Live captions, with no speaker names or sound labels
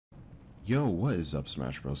Yo, what is up,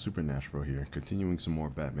 Smash Bros? Super Nash Bro here, continuing some more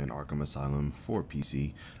Batman Arkham Asylum for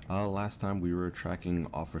PC. Last time we were tracking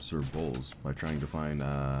Officer Bowles by trying to find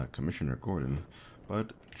Commissioner Gordon,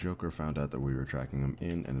 but Joker found out that we were tracking him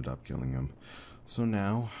and ended up killing him. So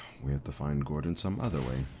now, we have to find Gordon some other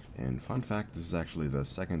way. And fun fact, this is actually the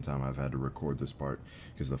second time I've had to record this part,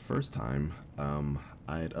 because the first time,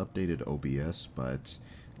 I had updated OBS, but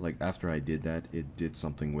like after I did that, it did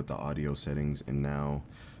something with the audio settings, and now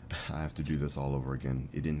I have to do this all over again.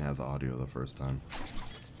 It didn't have the audio the first time.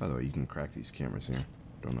 By the way, you can crack these cameras here.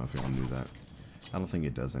 Don't know if y'all knew that. I don't think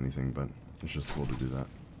it does anything, but it's just cool to do that.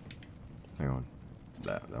 Hang on.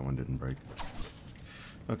 That one didn't break.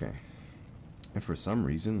 Okay. And for some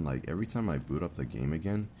reason, like every time I boot up the game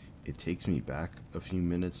again, it takes me back a few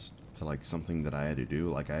minutes to like something that I had to do.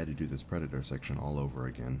 Like I had to do this Predator section all over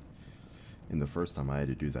again. And the first time I had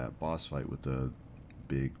to do that boss fight with the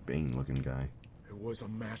big Bane looking guy. It was a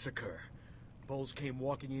massacre. Bowles came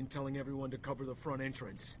walking in telling everyone to cover the front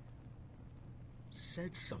entrance.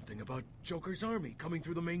 Said something about Joker's army coming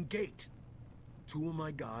through the main gate. Two of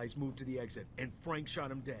my guys moved to the exit, and Frank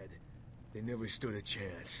shot him dead. They never stood a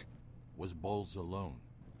chance. Was Bowles alone?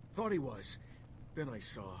 Thought he was. Then I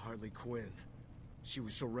saw Harley Quinn. She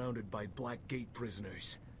was surrounded by Black Gate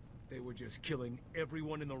prisoners. They were just killing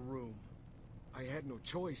everyone in the room. I had no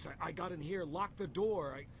choice. I got in here, locked the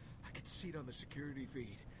door. I could see it on the security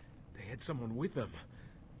feed. They had someone with them.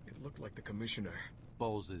 It looked like the commissioner.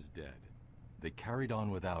 Bowles is dead. They carried on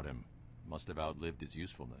without him. Must have outlived his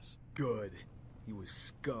usefulness. Good. He was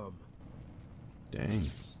scum. Dang.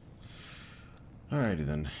 Alrighty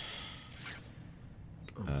then.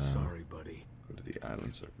 I'm sorry, buddy. Go to the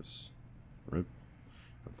island surface. Rip.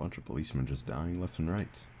 A bunch of policemen just dying left and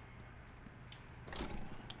right.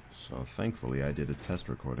 So thankfully I did a test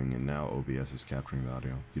recording and now OBS is capturing the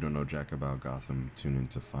audio. You don't know jack about Gotham, tune in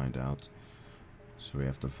to find out. So we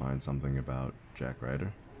have to find something about Jack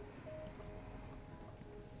Ryder.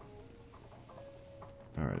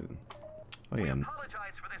 Alright then. Oh yeah. We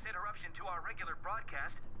apologize for this interruption to our regular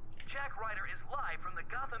broadcast. Jack Ryder is live from the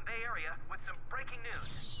Gotham Bay area with some breaking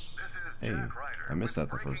news. This is Hey, Jack Ryder I missed that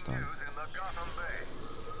the with first breaking time. news in the Gotham Bay.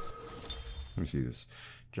 Let me see this.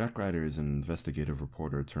 Jack Ryder is an investigative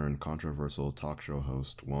reporter turned controversial talk show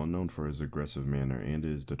host, well known for his aggressive manner and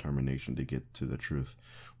his determination to get to the truth.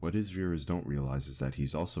 What his viewers don't realize is that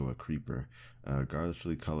he's also a creeper, a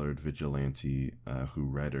garishly colored vigilante who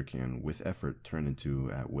Ryder can, with effort, turn into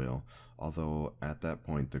at will. Although at that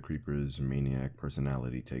point the creeper's maniac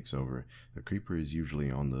personality takes over, the creeper is usually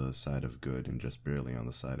on the side of good and just barely on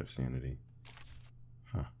the side of sanity.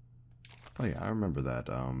 Huh. Oh yeah, I remember that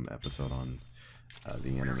episode on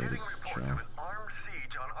the animated show. We're getting reports of an armed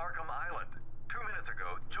siege on Arkham Island. 2 minutes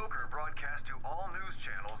ago, Joker broadcast to all news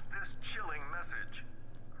channels this chilling message.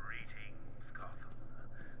 Greetings, Gotham.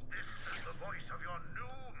 This is the voice of your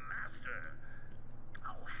new master.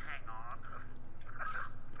 Oh, hang on.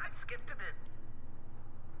 I skipped a bit.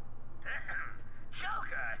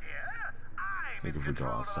 Joker here. I'm I think in if we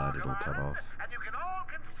go control of outside, it'll Arkham cut Island, off. and you can all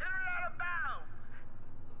consider it out of bounds.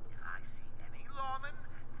 If I see any lawmen,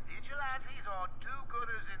 vigilantes, or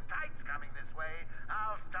do-gooders in tights coming this way,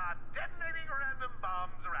 I'll start detonating random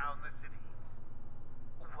bombs around the city.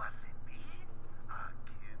 What's it mean? A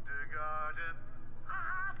kindergarten, a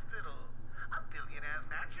hospital, a billionaire's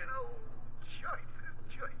mansion. Oh, choices,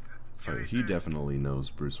 choices, Oh, choices. he definitely knows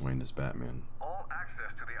Bruce Wayne is Batman. All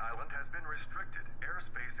access to the island has been restricted.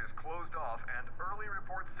 Airspace is closed off, and early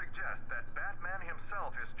reports suggest that Batman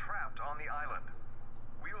himself is trapped on the island.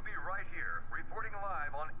 We'll be right here, reporting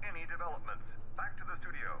live on any developments. Back to the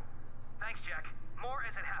studio. Thanks, Jack. More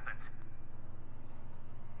as it happens.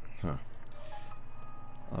 Huh.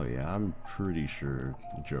 Oh yeah, I'm pretty sure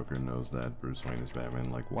Joker knows that Bruce Wayne is Batman.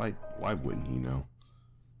 Like, why wouldn't he know?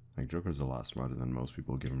 Like, Joker's a lot smarter than most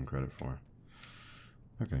people give him credit for.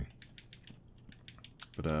 Okay.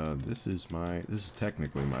 But, this is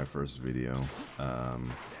technically my first video,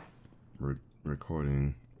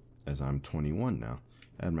 recording as I'm 21 now.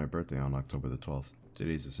 I had my birthday on October the 12th.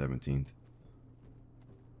 Today's the 17th.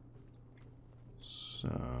 So,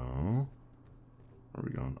 where are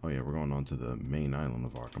we going? Oh yeah, we're going on to the main island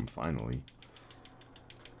of Arkham, finally.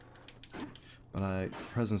 But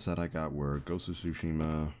presents that I got were Ghost of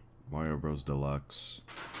Tsushima, Mario Bros. Deluxe,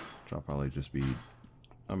 which I'll probably just be,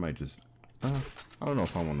 I might just, I don't know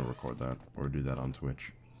if I want to record that or do that on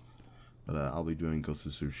Twitch. But I'll be doing Ghost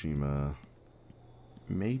of Tsushima,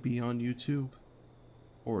 maybe on YouTube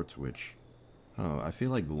or Twitch. I don't know, I feel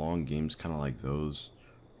like long games kind of like those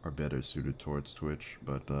are better suited towards Twitch,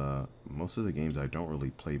 but most of the games I don't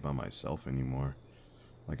really play by myself anymore.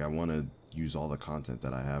 Like, I want to use all the content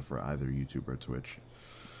that I have for either YouTube or Twitch.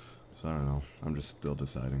 So I don't know. I'm just still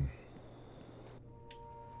deciding.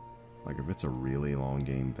 Like, if it's a really long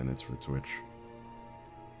game, then it's for Twitch.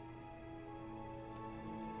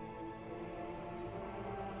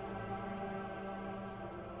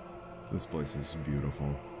 This place is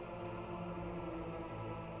beautiful.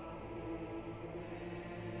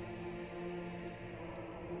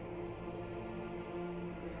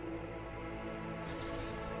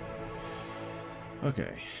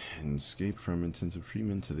 Okay, escape from intensive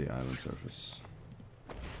treatment to the island surface.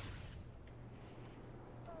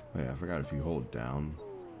 Oh yeah, I forgot if you hold down.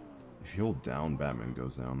 If you hold down, Batman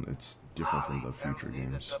goes down. It's different from the future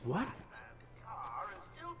games. What? Car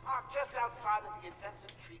is still parked just outside of the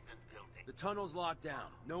intensive treatment building. The tunnel's locked down.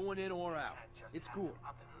 No one in or out. It's cool.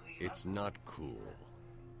 It's not cool.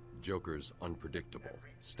 Joker's unpredictable.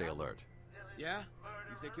 Stay alert. Yeah?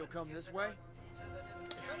 You think he'll come this way?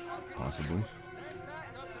 Possibly.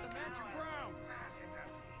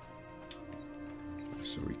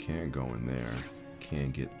 So we can't go in there.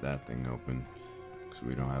 Can't get that thing open because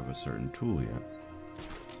we don't have a certain tool yet.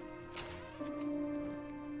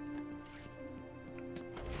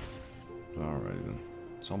 Alrighty then.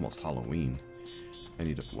 It's almost Halloween. I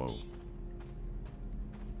need a whoa.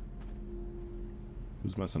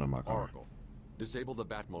 Who's messing up my car? Oracle, disable the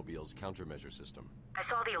Batmobile's countermeasure system. I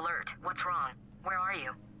saw the alert. What's wrong? Where are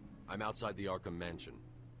you? I'm outside the Arkham Mansion.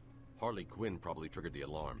 Harley Quinn probably triggered the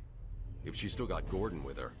alarm. If she's still got Gordon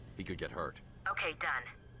with her, he could get hurt. Okay, done.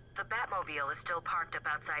 The Batmobile is still parked up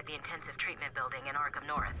outside the intensive treatment building in Arkham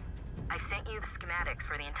North. I've sent you the schematics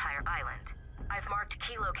for the entire island. I've marked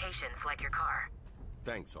key locations like your car.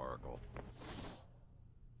 Thanks, Oracle.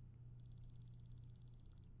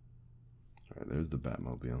 Alright, there's the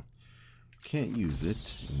Batmobile. Can't use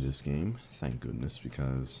it in this game, thank goodness,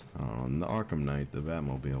 because on the Arkham Knight, the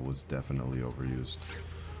Batmobile was definitely overused.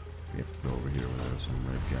 We have to go over here where there's some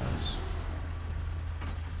red guys.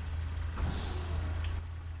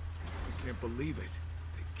 I can't believe it.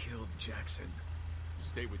 They killed Jackson.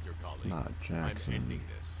 Stay with your colleague. Not Jackson. I'm ending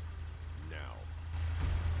this. Now.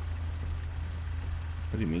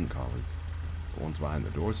 What do you mean, colleague? The ones behind the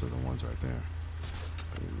doors are the ones right there.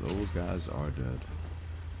 I mean, those guys are dead.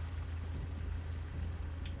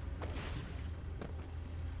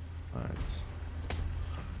 Alright.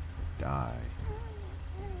 Die.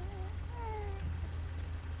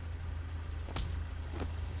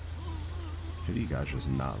 How do you guys just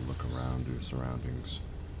not look around your surroundings?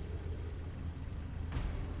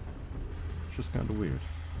 It's just kind of weird.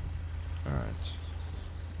 Alright.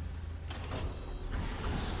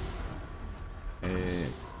 Hey,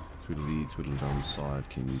 Tweedledee, Tweedledum saw it.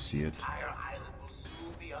 Can you see it?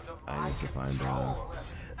 I need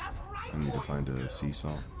to find a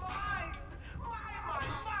seesaw.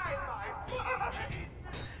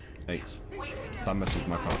 Hey, stop messing with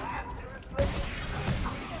my car.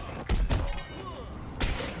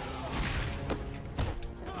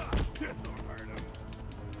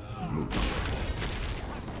 Move.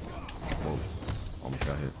 Whoa, almost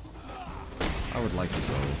got hit. I would like to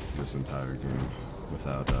go this entire game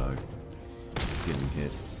without getting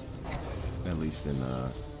hit, at least in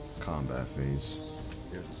combat phase.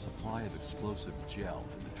 There's a supply of explosive gel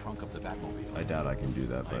in the trunk of the Batmobile. I doubt I can do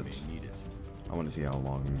that, but I may need it. I want to see how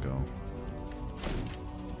long I can go.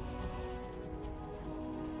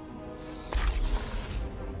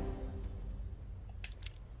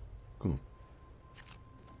 Cool.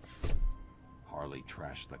 Harley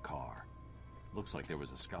trashed the car. Looks like there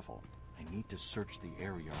was a scuffle. I need to search the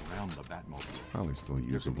area around the Batmobile. Probably still There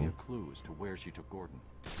could usable. be a clue as to where she took Gordon.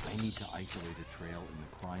 I need to isolate a trail in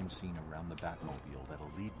the crime scene around the Batmobile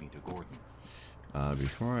that'll lead me to Gordon.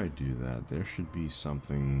 Before I do that, there should be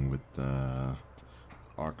something with the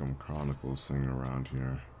Arkham Chronicles thing around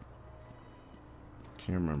here.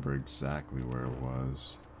 Can't remember exactly where it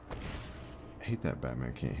was. I hate that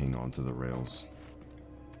Batman can't hang on to the rails.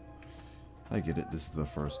 I get it, this is the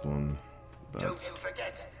first one, but Don't you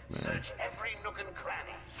forget, man. search every nook and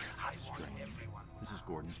cranny. I want Strange. everyone. This is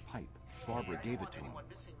Gordon's pipe. Barbara gave it to him.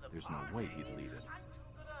 There's no way he'd leave it.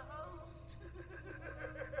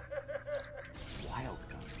 Wild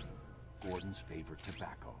gun. Gordon's favorite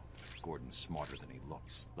tobacco. Gordon's smarter than he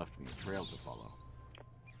looks. Left me a trail to follow.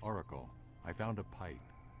 Oracle, I found a pipe.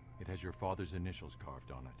 It has your father's initials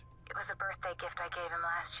carved on it. It was a birthday gift I gave him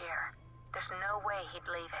last year. There's no way he'd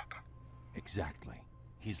leave it. Exactly.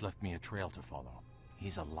 He's left me a trail to follow.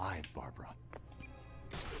 He's alive, Barbara.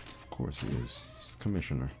 of course he is. He's the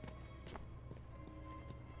commissioner.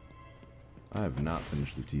 I have not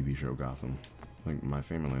finished the TV show Gotham. Like, my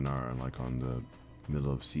family and I are like on the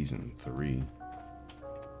middle of season 3.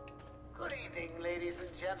 Good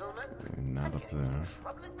gentlemen. And not up there. A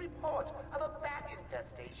troubling report of a bat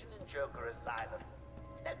infestation in Joker Asylum.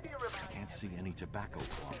 Let me remind I can't see any tobacco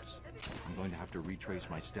clumps. I'm going to have to retrace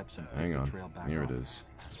my steps and Hang pick on. the trail back Here up. it is.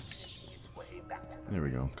 There we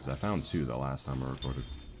go. Because I found 2 the last time I recorded.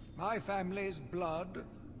 My family's blood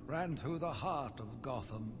ran through the heart of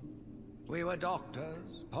Gotham. We were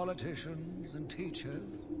doctors, politicians, and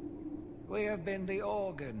teachers. We have been the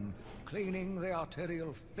organ, cleaning the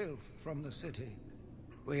arterial filth from the city.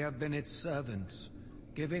 We have been its servants,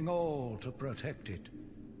 giving all to protect it.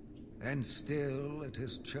 And still it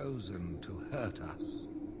has chosen to hurt us.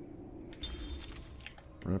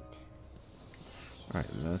 Rip. Alright,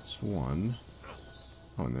 that's 1.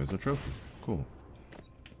 Oh, and there's a trophy. Cool.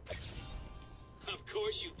 Of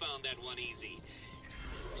course you found that one easy.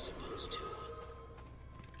 You were supposed to.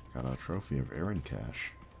 Got a trophy of Aaron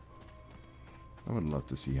Cash. I would love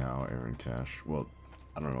to see how Aaron Cash... Well,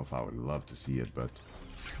 I don't know if I would love to see it, but...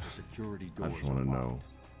 The security I doors just want to are know... locked.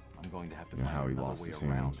 I'm going to have to You know, find how he another lost way his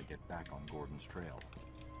around hand. to get back on Gordon's trail.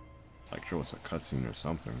 Like, show us a cutscene or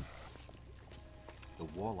something. The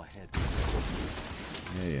wall ahead.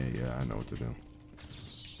 Yeah, I know what to do.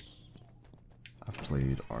 I've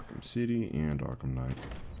played Arkham City and Arkham Knight.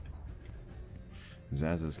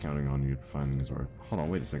 Zaz is counting on you finding his work. Hold on,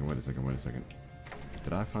 wait a second.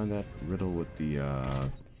 Did I find that riddle with the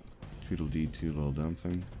Tweedledee Tweedledum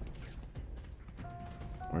thing?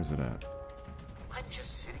 Where's it at? I'm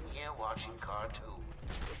just sitting here watching cartoons.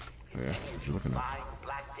 Oh, yeah, what you looking at? Buying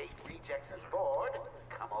Blackgate rejects is bored.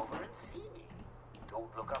 Come over and see me.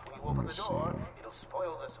 Don't look up when you open the door. It'll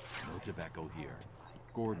spoil the surprise. No tobacco here.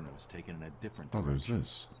 Gordon was taken in a different Oh, there's direction.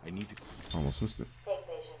 this. I need to... Almost missed it. Take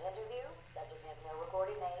patient interview. Subject has no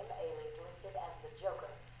recorded name. Alias listed as the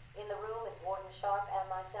Joker. In the room is Warden Sharp and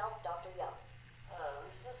myself, Dr. Young.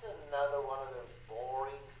 Is this another one of those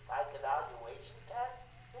boring psych evaluation tests?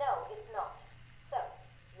 No, it's not. So,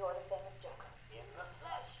 you're the famous Joker. In the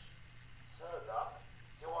flesh. So, Doc,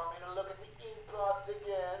 do you want me to look at the ink blots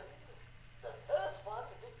again? The first one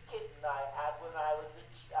is a kitten I had when I was a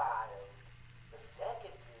child. The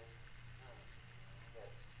second is,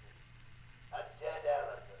 let's see, a dead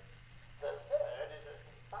elephant. The third is a...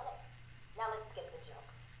 Funny. Now let's skip the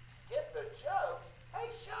jokes. Skip the jokes? Hey,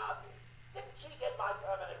 Sharpie, didn't she get my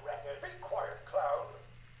permanent record? Be quiet, clown.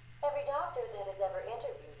 Every doctor that has ever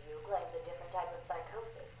interviewed you claims a different type of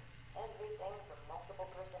psychosis. Everything from multiple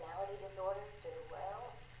personality disorders to,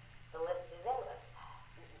 well, the list is endless.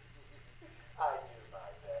 I do my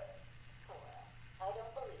best. Well, I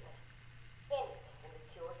don't believe it. Anything can be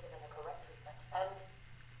cured given a correct treatment. And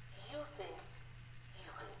you think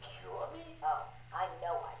you can cure me? Oh, I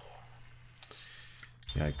know I can.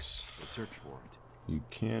 Yikes. We'll search for it. You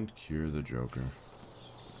can't cure the Joker.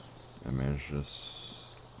 That man's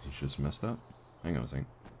he's just messed up. Hang on a second.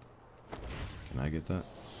 Can I get that?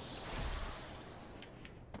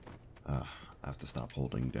 I have to stop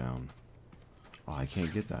holding down. Oh, I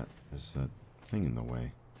can't get that. There's that thing in the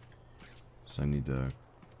way. So I need the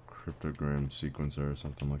cryptogram sequencer or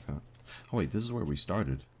something like that. Oh wait, this is where we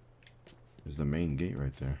started. There's the main gate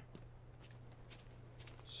right there.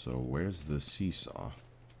 So where's the seesaw?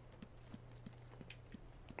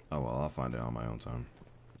 Oh well, I'll find it on my own time.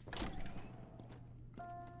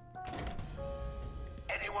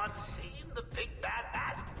 Anyone seen the big bad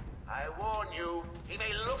bat? I warn you, he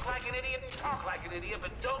may look like an idiot and talk like an idiot,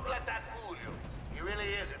 but don't let that fool you. He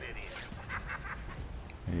really is an idiot.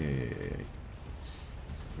 Hey.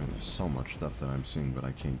 Man, there's so much stuff that I'm seeing, but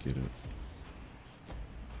I can't get it.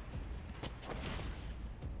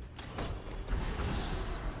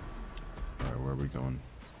 Alright, where are we going?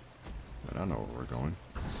 I don't know where we're going.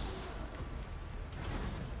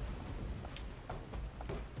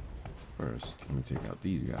 First, let me take out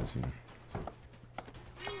these guys here.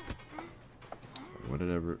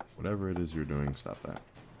 Whatever it is you're doing, stop that.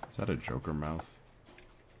 Is that a Joker mouth?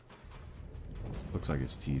 Looks like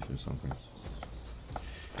his teeth or something.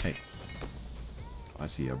 Hey. I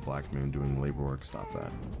see a black man doing labor work. Stop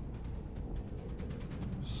that.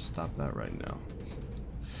 Stop that right now.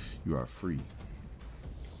 You are free.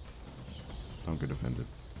 Don't get offended.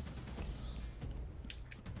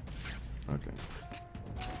 Okay.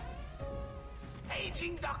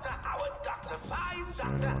 Paging Dr. Howard, Dr. Fine, Is there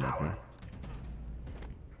Dr. anyone up Howard. here?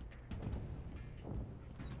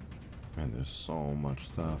 Man, there's so much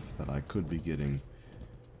stuff that I could be getting,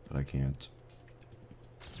 but I can't.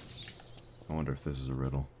 I wonder if this is a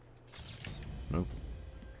riddle. Nope.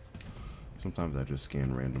 Sometimes I just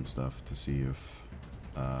scan random stuff to see if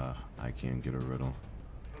I can get a riddle.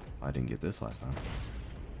 I didn't get this last time.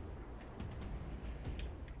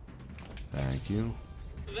 Thank you.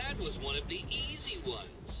 That was one of the easy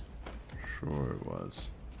ones. sure it was.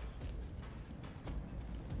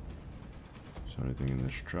 Is there anything in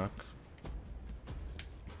this truck?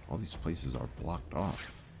 All these places are blocked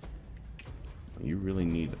off. You really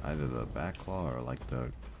need either the back claw or like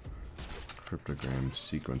the cryptogram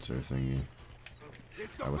sequencer thingy.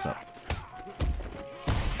 Alright, what's up?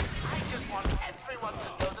 I just want everyone to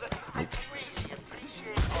know that I really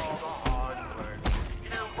appreciate all the hard work. You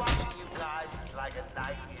know, watching you guys is like a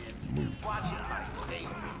night in. Watching my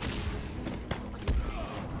favorite.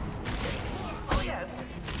 Oh yes,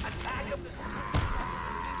 attack of the...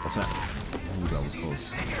 What's that? Ooh, that was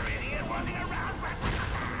close.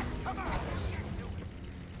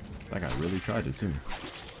 That guy really tried it too.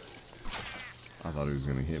 I thought he was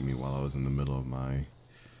gonna hit me while I was in the middle of my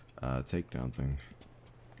takedown thing.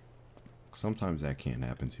 Sometimes that can't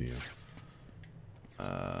happen to you.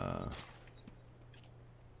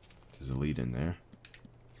 Is the lead in there?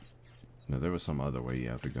 No, there was some other way you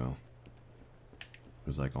have to go. It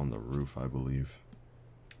was like on the roof, I believe.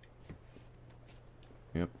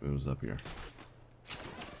 Yep, it was up here.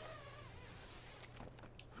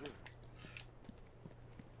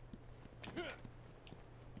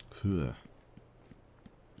 Huh.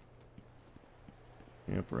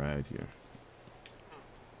 Yep, right here.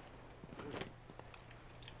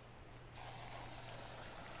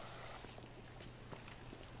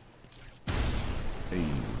 Hey.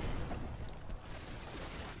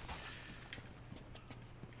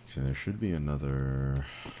 Okay, there should be another,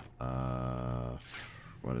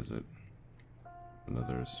 what is it?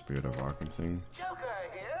 Another Spirit of Arkham thing? Joker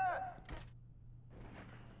here.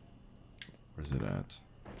 Where's it at?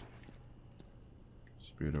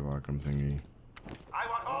 Spirit of Arkham thingy. I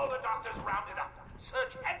want all the doctors rounded up.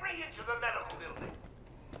 Search every inch of the medical building.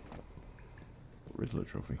 Riddler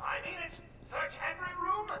trophy. I mean it. Search every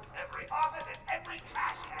room, every office, and every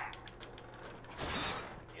trash can.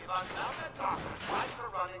 If another doctor tries to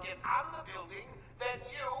run and get out of the building, then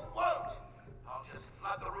you won't. I'll just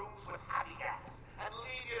flood the rooms with happy gas and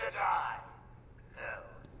leave you to die. Hell,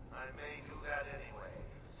 I may do that anyway.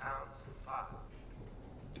 Sounds fun.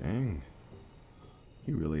 Dang.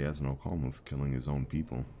 He really has no qualm with killing his own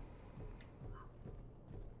people.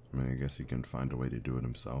 I mean, I guess he can find a way to do it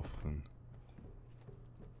himself. And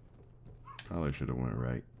probably should have went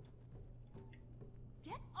right.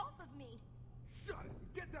 Get off of me! Shut it!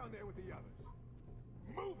 Get down there with the others!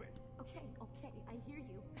 Move it! Okay, I hear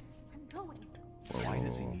you. I'm going. Why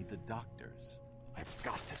does he need the doctors? I've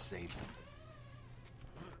got to save them.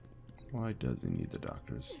 Why does he need the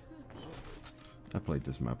doctors? I played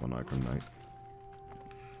this map on Arkham Knight.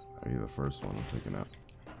 Are you the first one I'm taking out?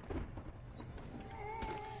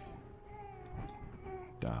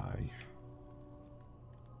 Die.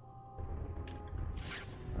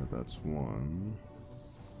 Alright, that's one.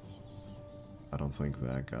 I don't think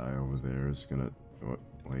that guy over there is gonna... What?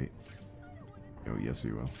 Wait. Oh, yes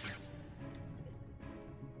he will.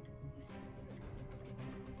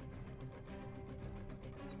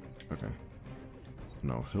 Okay.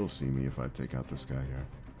 No, he'll see me if I take out this guy here.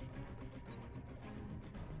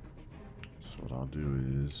 So what I'll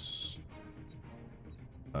do is...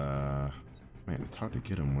 Man, it's hard to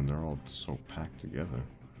get them when they're all so packed together.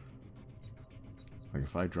 Like,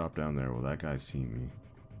 if I drop down there, will that guy see me?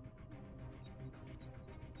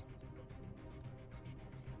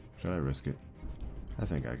 Should I risk it? I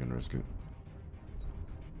think I can risk it.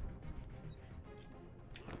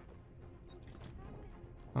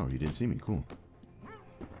 Oh, he didn't see me. Cool.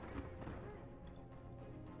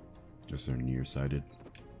 Guess they're nearsighted.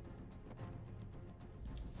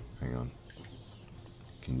 Hang on.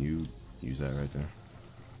 Can you use that right there?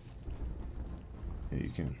 Yeah, you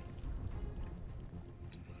can.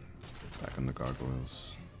 Back on the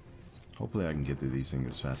gargoyles. Hopefully I can get through these things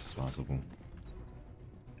as fast as possible.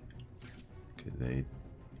 Okay, they...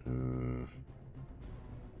 I'm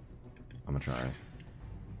gonna try. I'm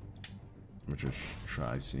gonna just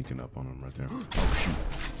try sneaking up on them right there. Oh, shoot.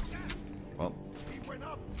 Well.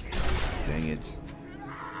 Dang it.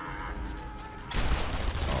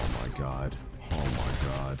 Oh my god. Oh my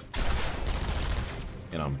god.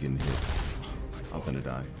 And I'm getting hit. I'm finna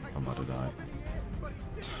die. I'm about to die.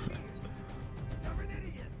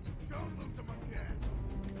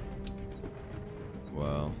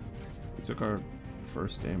 Well, we took our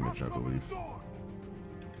first damage, I believe.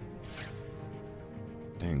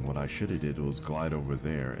 Dang, what I should have did was glide over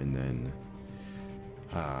there and then...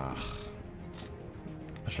 I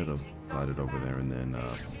should have glided over there and then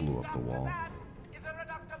blew up the wall.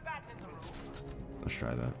 Let's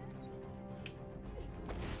try that.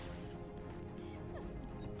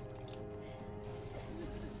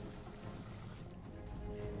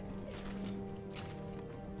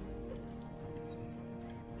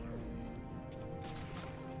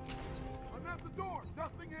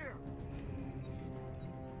 Nothing here.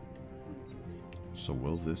 So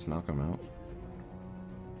will this knock him out?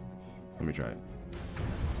 Let me try it.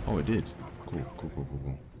 Oh, it did. Cool, cool, cool, cool,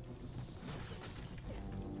 cool.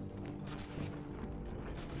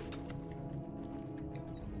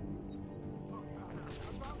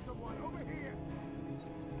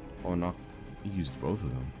 Oh, knock. He used both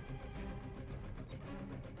of them.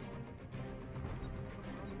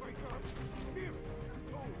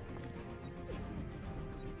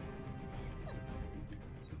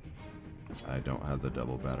 I don't have the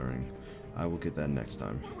double battering. I will get that next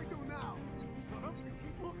time. What do we do now? Shut up and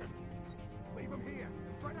keep looking. Leave him here.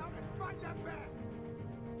 Spread out and find that bat.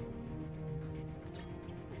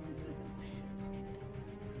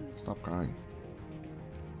 Stop crying.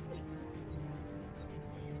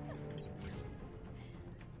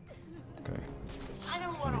 Okay. I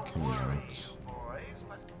don't want to worry you boys,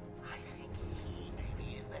 but I think he may be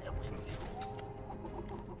in there with you.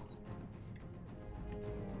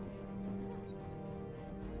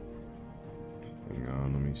 Hang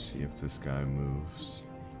on, let me see if this guy moves.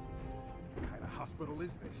 What kind of hospital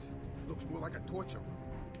is this? Looks more like a torture room.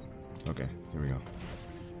 Okay, here we go.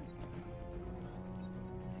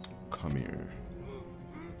 Come here.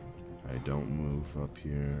 I don't move up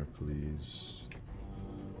here, please.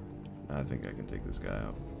 I think I can take this guy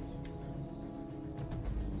out.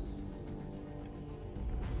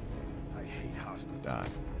 I hate hospitals. Die.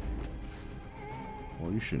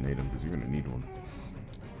 Well, you shouldn't hate him because you're gonna need one.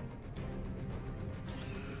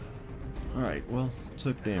 Alright, well,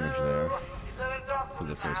 took damage there for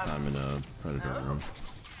the first time in a Predator room.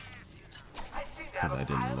 It's because I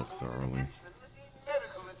didn't look thoroughly.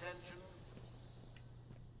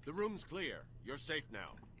 The room's clear. You're safe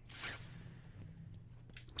now.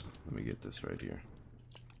 Let me get this right here.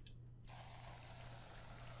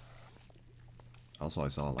 Also, I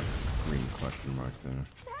saw like a green question mark there.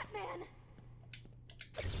 Batman!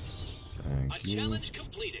 Thank you. Challenge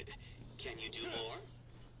completed. Can you do more?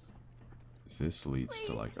 This leads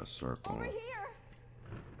to like a circle. Over here!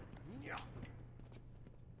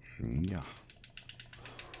 Yeah.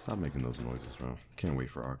 Stop making those noises, bro. Can't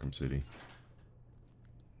wait for Arkham City.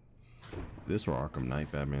 If this were Arkham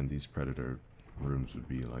Knight, Batman, these Predator rooms would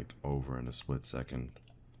be like over in a split second.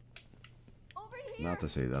 Over here! Not to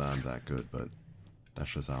say that I'm that good, but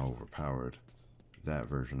that's just how overpowered that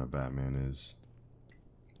version of Batman is.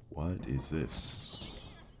 What is this?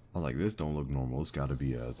 I was like, this don't look normal. It's gotta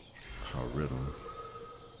be a riddle.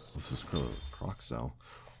 This is Croc-Cell.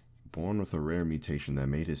 Born with a rare mutation that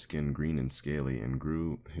made his skin green and scaly and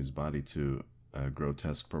grew his body to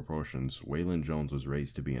grotesque proportions, Waylon Jones was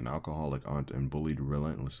raised to be an alcoholic aunt and bullied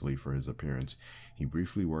relentlessly for his appearance. He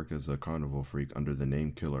briefly worked as a carnival freak under the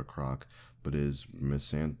name Killer Croc, but his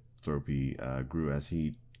misanthropy grew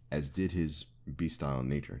as did his bestial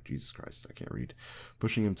nature. Jesus Christ, I can't read.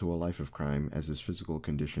 Pushing him to a life of crime as his physical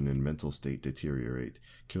condition and mental state deteriorate.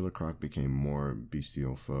 Killer Croc became more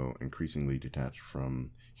bestial foe, increasingly detached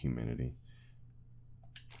from humanity.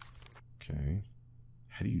 Okay.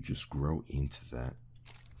 How do you just grow into that?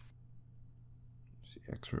 See,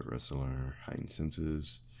 expert wrestler, heightened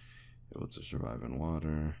senses, able to survive in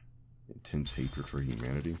water, intense hatred for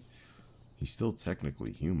humanity. He's still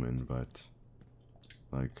technically human, but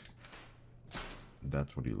like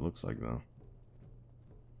that's what he looks like though.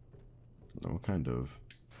 What kind of,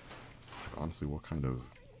 honestly, what kind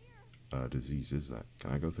of disease is that?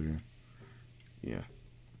 Can I go through here? Yeah.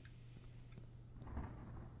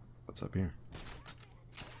 What's up here?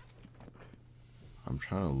 I'm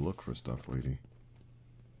trying to look for stuff, lady.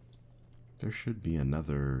 There should be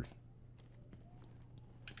another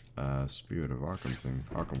Spirit of Arkham thing.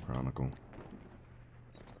 Arkham Chronicle.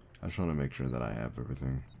 I just want to make sure that I have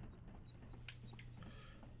everything.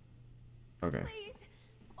 Okay. Please!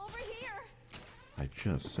 Over here! I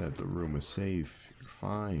just said the room is safe. You're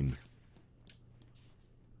fine.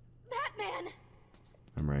 Batman!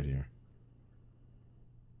 I'm right here.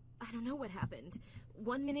 I don't know what happened.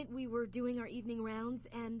 One minute we were doing our evening rounds,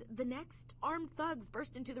 and the next, armed thugs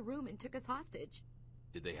burst into the room and took us hostage.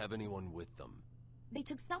 Did they have anyone with them? They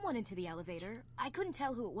took someone into the elevator. I couldn't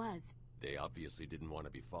tell who it was. They obviously didn't want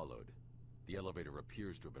to be followed. The elevator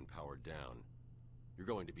appears to have been powered down. You're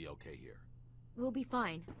going to be okay here. We'll be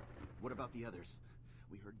fine. What about the others?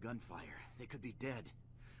 We heard gunfire. They could be dead.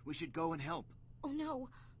 We should go and help. Oh no,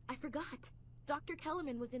 I forgot. Dr.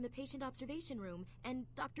 Kellerman was in the patient observation room, and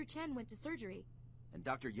Dr. Chen went to surgery. And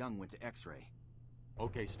Dr. Young went to X-ray.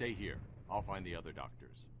 Okay, stay here. I'll find the other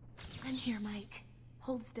doctors. I'm here, Mike.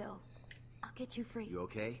 Hold still. I'll get you free. You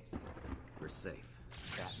okay? We're safe.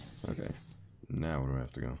 Batman's Okay. serious. Now where do I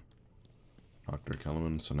have to go? Dr.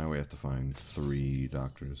 Kellerman. So now we have to find 3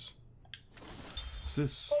 doctors. Is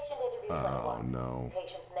this... Oh, no.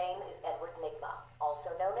 Patient's name is Edward Nigma,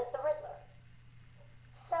 also known as the Riddler.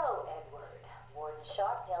 So, Edward, Warden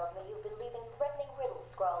Sharp tells me you've been leaving threatening riddles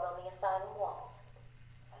scrawled on the asylum walls.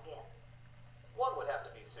 Again. One would have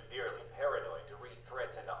to be severely paranoid to read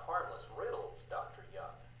threats into harmless riddles, Dr.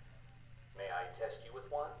 Young. May I test you with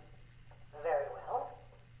one? Very well.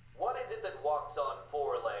 What is it that walks on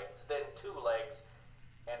 4 legs, then 2 legs,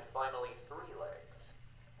 and finally 3 legs?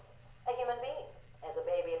 A human being. As a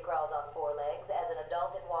baby, it crawls on 4 legs. As an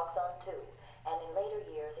adult, it walks on 2. And in later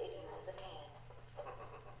years, it uses a cane.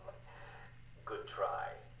 Good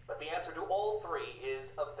try. But the answer to all 3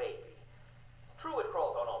 is a baby. True, it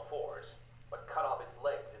crawls on all 4s, but cut off its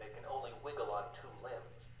legs and it can only wiggle on 2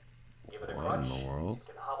 limbs. Give it a crutch, it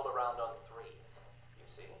can hobble around on 3. You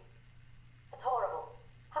see? It's horrible.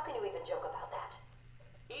 How can you even joke about that?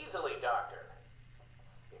 Easily, Doctor.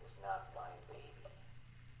 It's not my baby.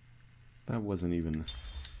 That wasn't even...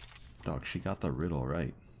 Dog, she got the riddle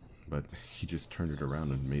right. But he just turned it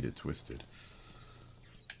around and made it twisted.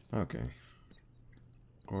 Okay.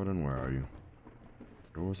 Gordon, where are you?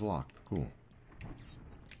 Door's locked. Cool.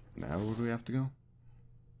 Now where do we have to go?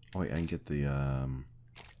 Oh wait, I can get the,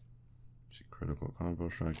 see, critical combo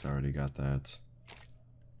strikes. I already got that.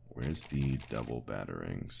 Where's the double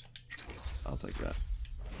batterings? I'll take that.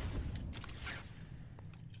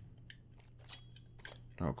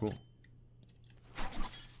 Oh, cool.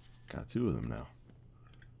 Got 2 of them now.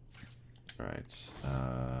 Alright,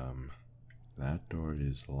 that door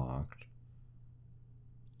is locked.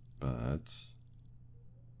 But...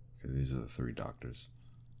 Okay, these are the 3 doctors.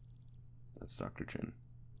 That's Dr. Chin.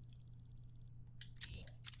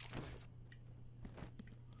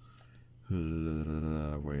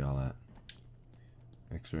 Where y'all at?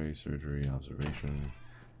 X-ray, surgery, observation.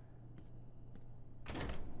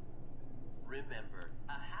 Remember,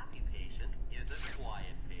 a happy patient is a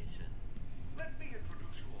quiet patient. Let me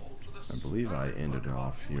introduce you all to the I believe I ended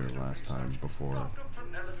off here last time before,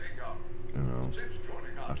 you know,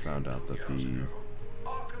 I found out that the...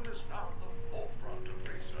 Arkham is now the forefront of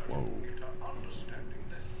research into understanding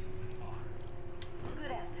the human mind.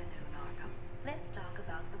 Good afternoon, Arkham. Let's talk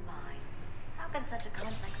about the mind. How can such a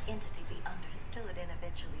complex entity be understood and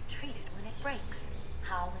eventually treated when it breaks?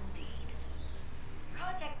 How indeed?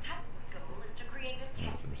 Project Titan's goal is to create a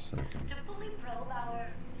test to fully probe our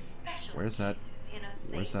special Where's that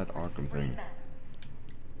Arkham thing?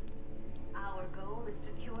 Our goal is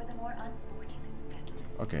to cure the more unfortunate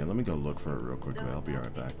specimens. Okay, let me go look for it real quickly. I'll be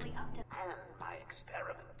right back. And my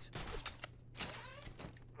experiment.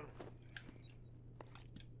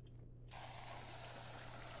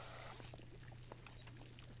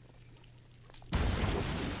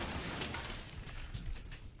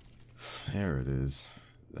 There it is.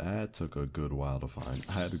 That took a good while to find.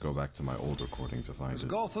 I had to go back to my old recording to find As it.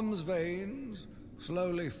 Gotham's veins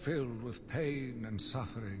slowly filled with pain and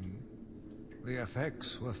suffering, the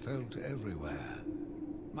effects were felt everywhere.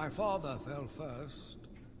 My father fell first,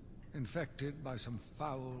 infected by some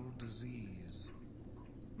foul disease.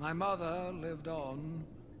 My mother lived on,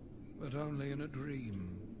 but only in a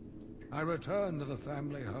dream. I returned to the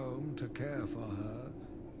family home to care for her,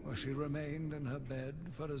 where she remained in her bed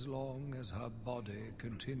for as long as her body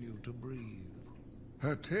continued to breathe.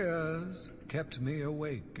 Her tears kept me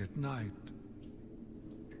awake at night.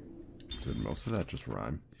 Did most of that just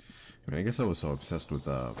rhyme? I mean, I guess I was so obsessed with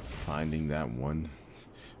finding that one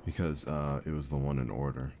because it was the one in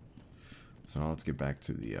order. So now let's get back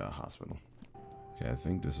to the hospital. Okay, I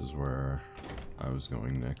think this is where I was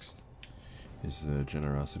going next. Is the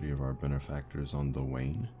generosity of our benefactors on the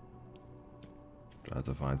wane? Do I have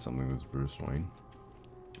to find something that's Bruce Wayne?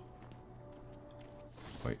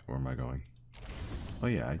 Wait, where am I going? Oh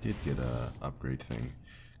yeah, I did get a upgrade thing.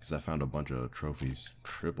 Because I found a bunch of trophies.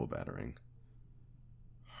 Triple battering.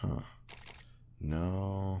 Huh.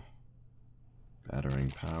 No.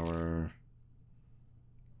 Battering power.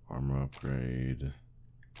 Armor upgrade.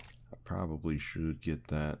 I probably should get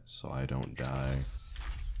that so I don't die.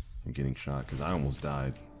 I'm getting shot because I almost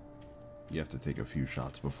died. You have to take a few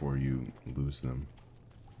shots before you lose them.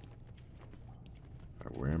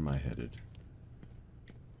 Alright, where am I headed?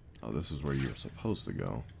 Oh, this is where you're supposed to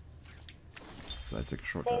go. Did I take a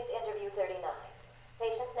shortcut? Saved interview 39.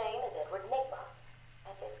 Patient's name is Edward Nigma.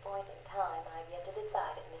 At this point in time, I've yet to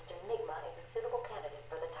decide if Mr. Nigma is a suitable candidate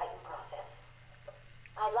for the Titan process.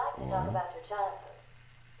 I'd like to talk about your childhood.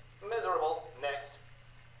 Miserable. Next.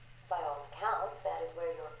 By all accounts, that is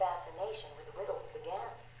where your fascination with riddles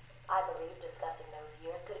began. I believe discussing those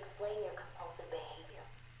years could explain your compulsive behavior.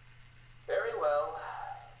 Very well.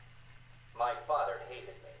 My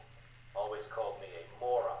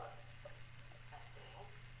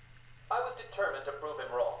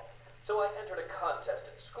contest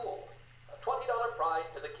at school. A $20 prize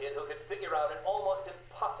to the kid who could figure out an almost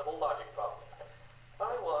impossible logic problem.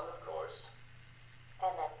 I won, of course.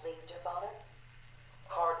 And that pleased your father?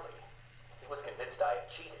 Hardly. He was convinced I had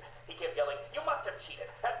cheated. He kept yelling, "You must have cheated!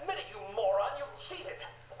 Admit it, you moron! You cheated!"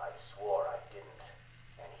 I swore I didn't.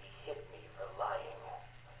 And he hit me for lying.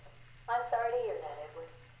 I'm sorry to hear that, Edward.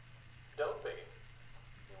 Don't be.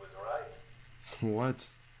 He was right. What?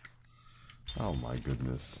 Oh my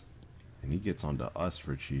goodness. And he gets onto us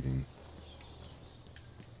for cheating.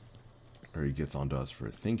 Or he gets onto us for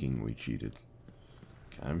thinking we cheated.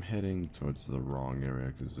 Okay, I'm heading towards the wrong area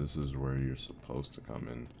because this is where you're supposed to come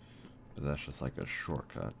in. But that's just like a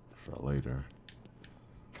shortcut for later.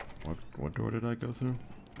 What door did I go through?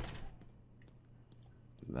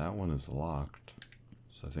 That one is locked.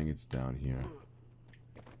 So I think it's down here.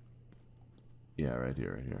 Yeah, right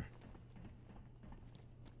here, right here.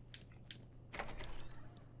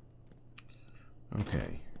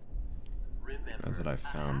 Okay. Now that I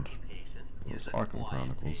found those Arkham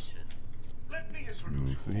Chronicles, let's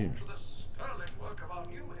move through here.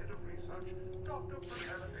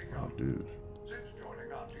 Oh, dude. Since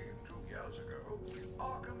joining our team 2 years ago,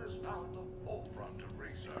 Arkham has found the forefront of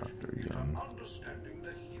research in understanding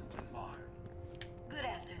the human mind. Good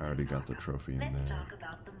afternoon. I already got the trophy in Let's there. talk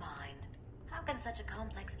about the mind. How can such a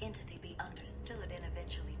complex entity be understood and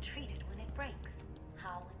eventually treated when it breaks?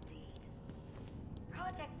 How indeed.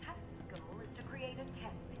 Project Titan's goal is to create a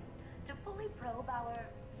test bed to fully probe our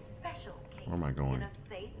special case Where am I going? in a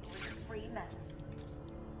safe, risk-free manner.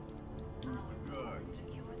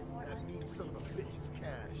 That means son of a bitch's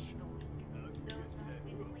cash.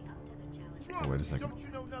 Oh, wait a second. Don't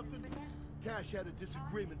you know nothing? Cash had a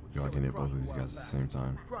disagreement with Yo, I can hit both of these guys at the same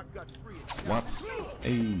time. Croc got free. What?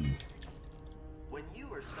 Hey. When you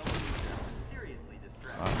or someone you know is seriously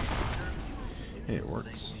distressed, Hey, it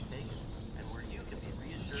works. and where you can be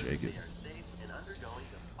reassured Shake it. they are safe and undergoing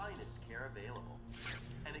the finest care available.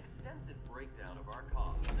 An extensive breakdown of our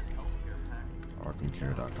costs and healthcare package.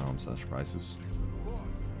 ArkhamCare.com/prices.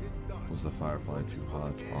 Was the Firefly too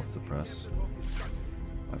hot off the press?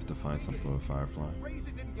 I have to find something with Firefly.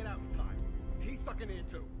 Razor didn't get out in time. He's stuck in here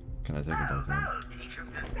too. Can I take them both in?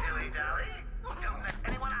 Dilly-dally. Don't let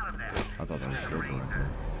anyone out of there. I thought that was Joker right there.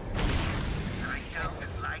 I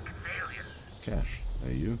don't like failures. Cash,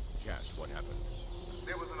 hey you? Cash, what happened?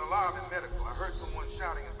 There was an alarm in medical. I heard someone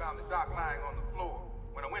shouting and found the doc lying on the floor.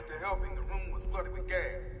 When I went to help him, the room was flooded with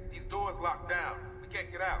gas. These doors locked down. We can't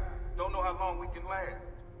get out. Don't know how long we can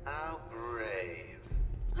last. How brave.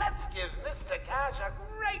 Let's give Mr. Cash a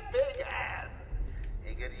great big hand.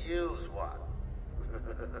 He could use one.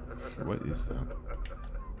 What is that?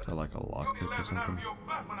 Is that like a lockpick or something? Your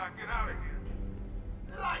butt when I get out of here.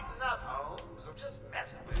 Lighten up, Holmes. I'm just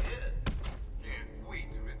messing with you. Can't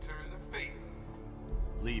wait to return the favor.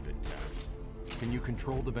 Leave it, Cash. Can you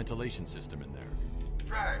control the ventilation system in there?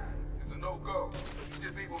 Try it. It's a no-go.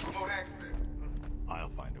 Disable remote access. I'll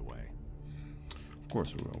find a way. Of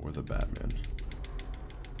course we will. We're the Batman.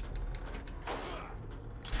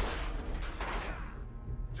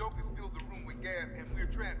 Joker's filled the room with gas and we're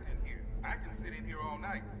trapped in here. I can sit in here all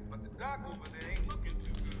night, but the doc over there ain't looking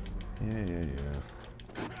too good. Yeah.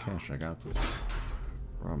 Cash, I got this.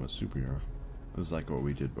 Bro, I'm a superhero. This is like what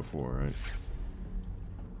we did before, right?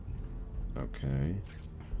 Okay.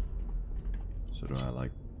 So do I,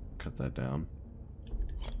 like, cut that down?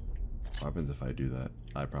 What happens if I do that?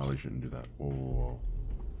 I probably shouldn't do that. Whoa.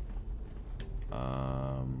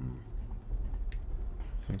 I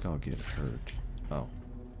think I'll get hurt. Oh.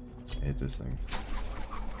 Hit this thing.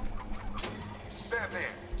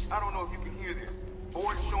 Batman, I don't know if you can hear this.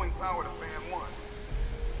 Board's showing power to fan 1.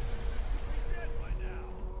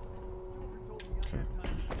 Okay.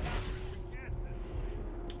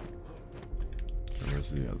 Where's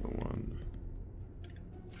the other one?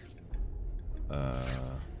 I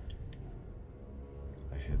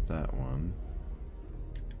hit that one.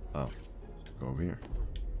 Oh, go over here.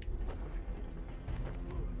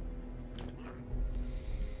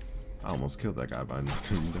 I almost killed that guy by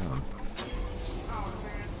knocking him down.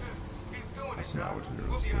 That's not what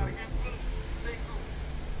heroes do.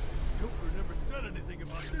 Joker never said anything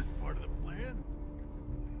about this part of the plan.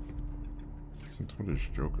 Since when does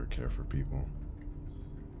Joker care for people?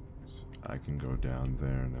 So I can go down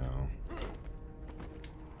there now.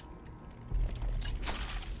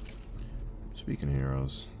 Speaking of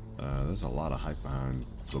heroes, there's a lot of hype behind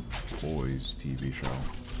the Boys TV show.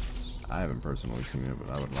 I haven't personally seen it, but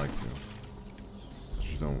I would like to. I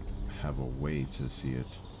just don't have a way to see it.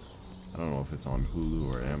 I don't know if it's on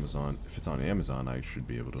Hulu or Amazon. If it's on Amazon, I should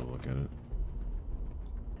be able to look at it.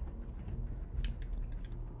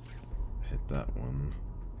 Hit hit that one.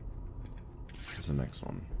 Where's the next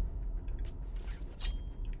one?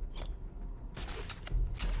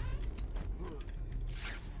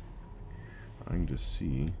 Trying to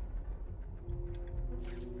see.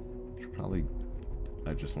 Probably.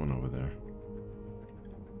 I just went over there.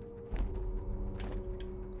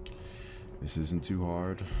 This isn't too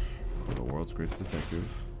hard for the world's greatest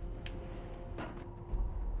detective.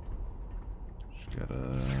 Just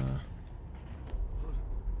gotta.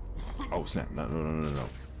 Oh snap! No!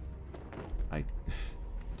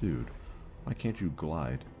 Dude, why can't you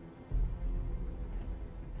glide?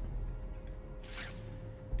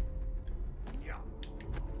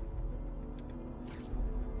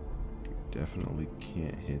 Definitely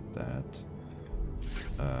can't hit that.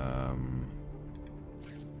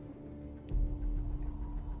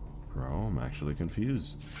 Bro, I'm actually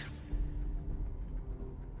confused.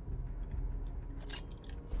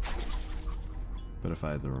 But if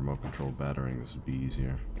I had the remote control battering, this would be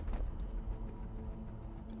easier.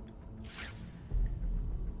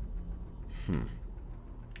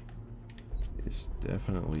 It's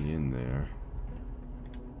definitely in there.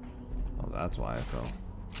 Oh, that's why I fell.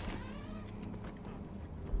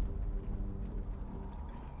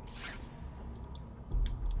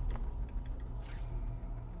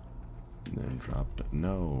 And then drop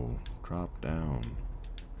down.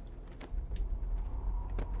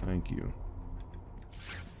 Thank you.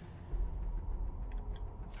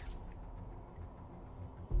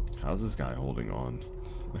 How's this guy holding on?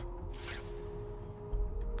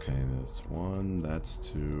 Okay, that's one, that's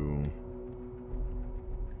two.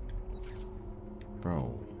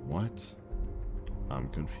 Bro, what? I'm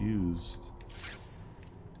confused.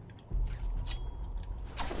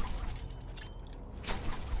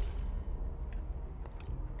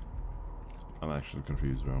 I'm actually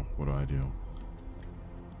confused, bro. What do I do?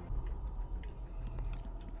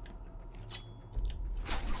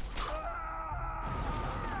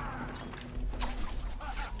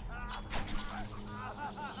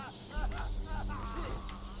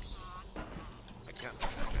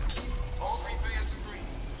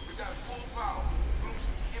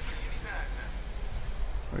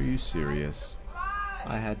 Are you serious?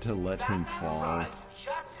 I had to let him fall.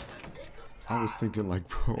 I was thinking like,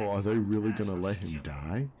 bro, are they really gonna let him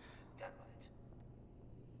die?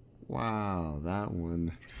 Wow, that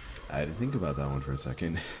one. I had to think about that one for a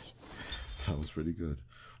second. That was pretty good.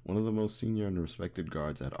 One of the most senior and respected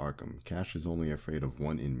guards at Arkham, Cash is only afraid of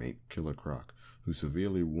one inmate, Killer Croc, who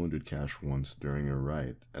severely wounded Cash once during a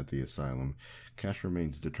riot at the asylum. Cash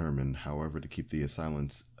remains determined, however, to keep the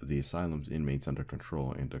asylum's inmates under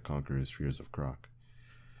control and to conquer his fears of Croc.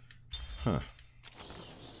 Huh.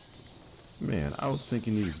 Man, I was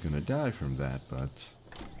thinking he was gonna die from that, but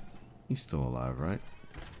he's still alive, right?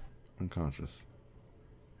 Unconscious.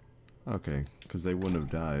 Okay, because they wouldn't have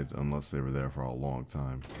died unless they were there for a long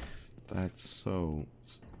time. That's so...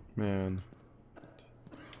 Man.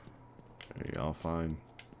 Okay, y'all fine?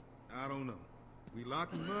 I don't know. We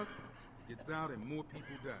lock him up, he gets out, and more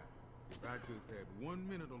people die. If I just had 1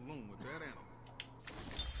 minute alone with that animal.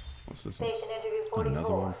 What's this one?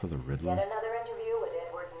 Another one for the Riddler? Yet another interview with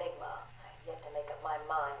Edward Nigma. I've yet to make up my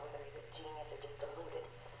mind whether he's a genius or just deluded.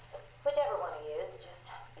 Whichever one he is, just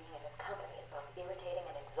being in his company is both irritating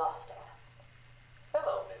and exhausting.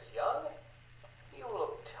 Hello, Miss Young. You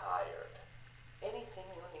look tired. Anything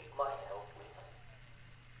you need my help with?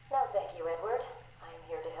 No, thank you, Edward. I am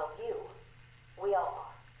here to help you. We all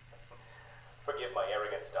are. Forgive my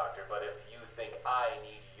arrogance, Doctor, but if you think I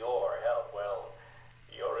need your help, well,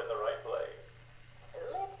 you're in the right place.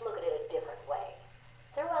 Let's look at it a different way.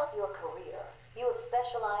 Throughout your career, you have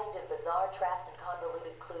specialized in bizarre traps and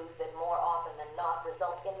convoluted clues that more often than not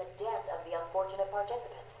result in the death of the unfortunate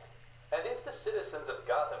participants. And if the citizens of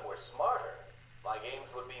Gotham were smarter, my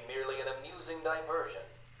games would be merely an amusing diversion.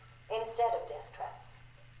 Instead of death traps.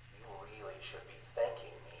 You really should be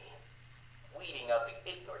thanking me. Weeding out the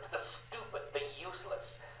ignorant, the stupid, the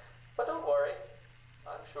useless. But don't worry,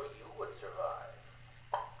 I'm sure you would survive.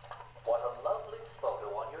 What a lovely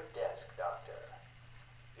photo on your desk, Doctor.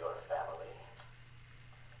 Your family?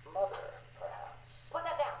 Mother, perhaps. Put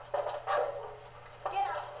that down. Get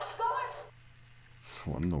out. Guard!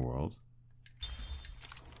 What in the world?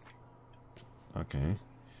 Okay.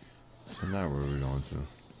 So now where are we going to?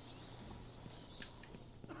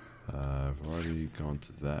 I've already gone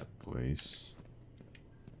to that place.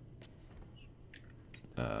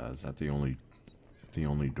 Is that the only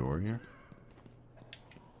door here?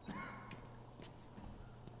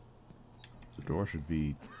 The door should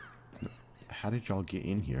be... How did y'all get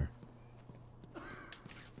in here?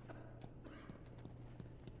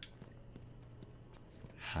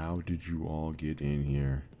 How How did you all get in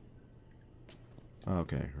here?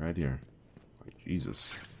 Okay, right here. Like,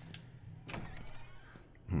 Jesus.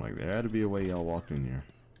 I'm like, there had to be a way y'all walked in here.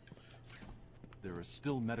 There is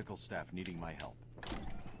still medical staff needing my help.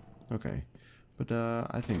 Okay, but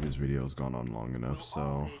I think this video has gone on long enough,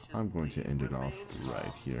 so I'm going to end it off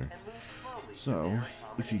right here. So,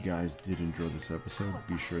 if you guys did enjoy this episode,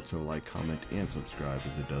 be sure to like, comment, and subscribe,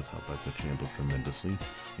 as it does help out the channel tremendously,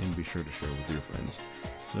 and be sure to share with your friends.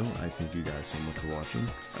 So, I thank you guys so much for watching.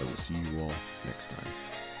 I will see you all next time.